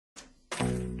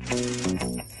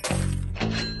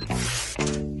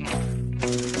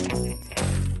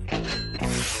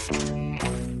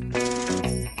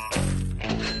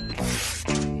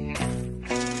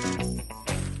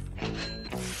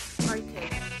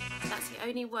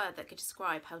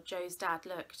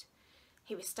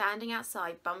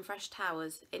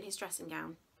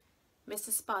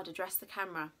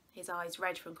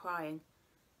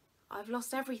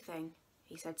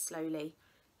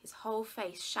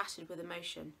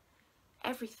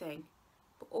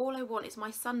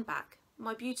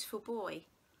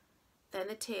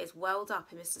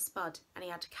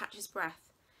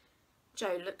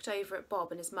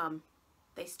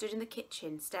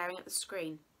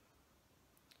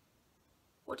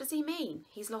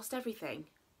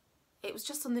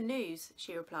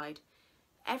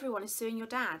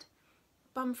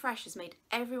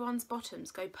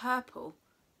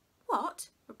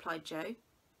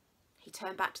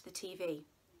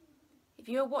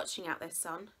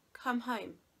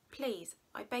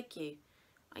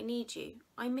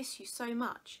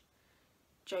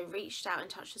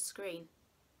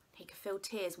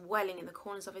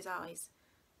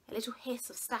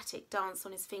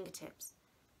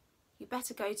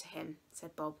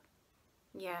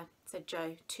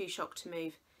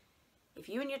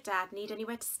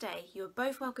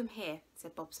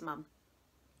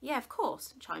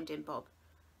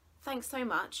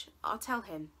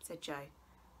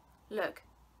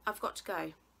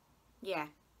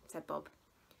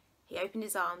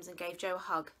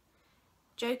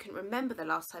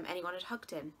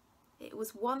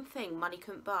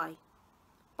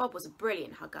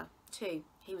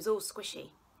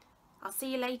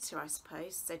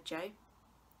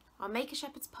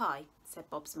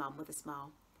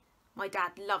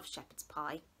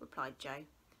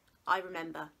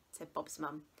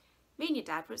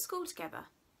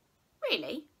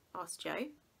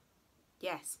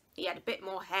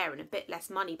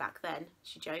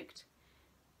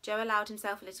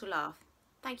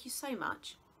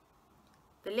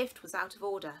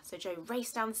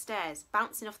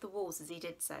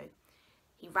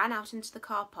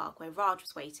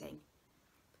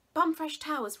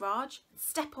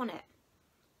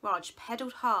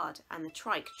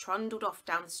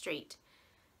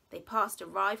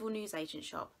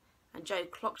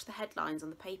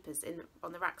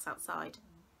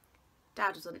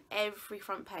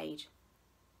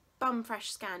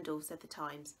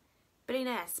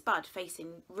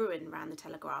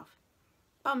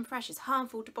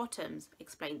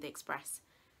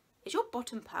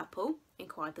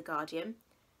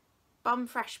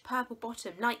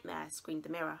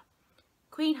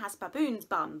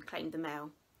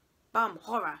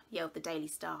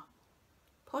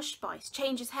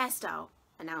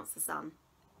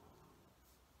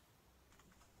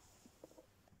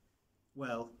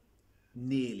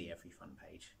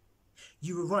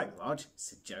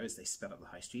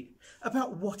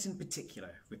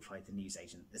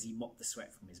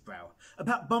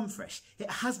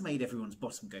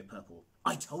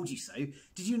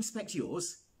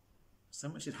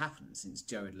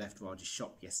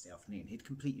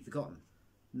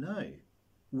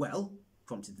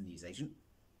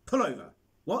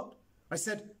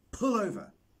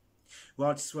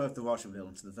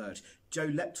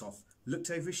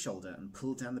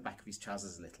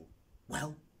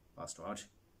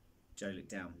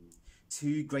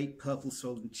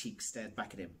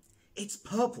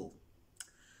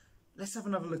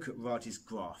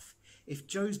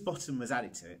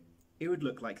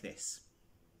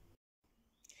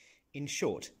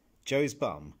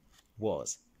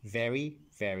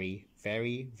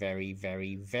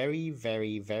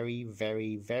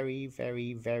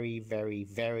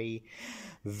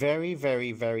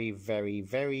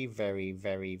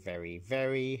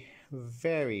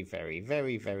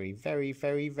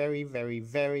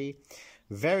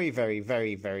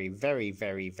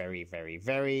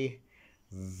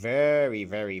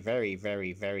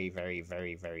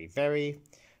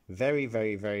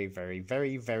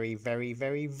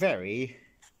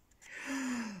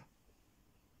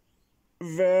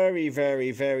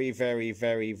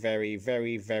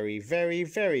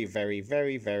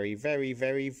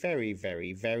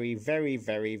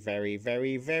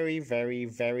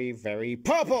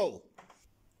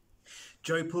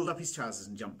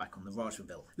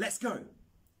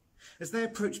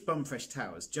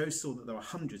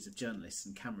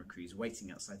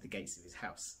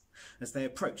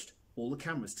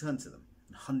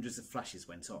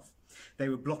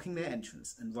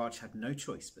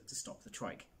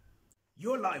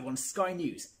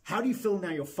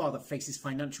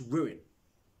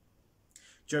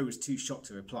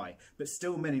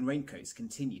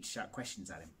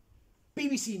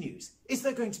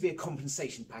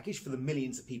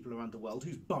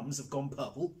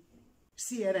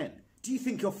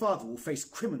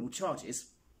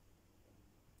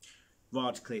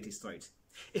Raj cleared his throat.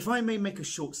 "If I may make a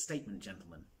short statement,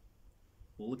 gentlemen."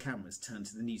 All the cameras turned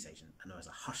to the newsagent and there was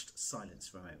a hushed silence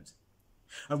for a moment.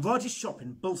 "At Raj's shop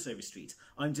in Bolsover Street,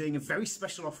 I'm doing a very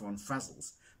special offer on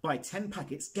Frazzles. Buy 10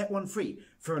 packets, get one free,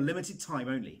 for a limited time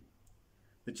only."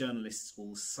 The journalists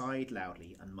all sighed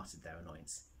loudly and muttered their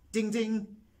annoyance. "Ding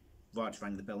ding!" Raj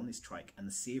rang the bell on his trike and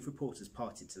the sea of reporters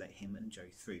parted to let him and Joe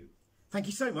through. "Thank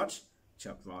you so much,"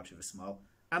 chirped Raj with a smile.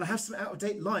 "And I have some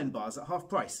out-of-date Lion bars at half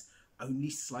price, only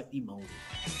slightly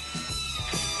mouldy."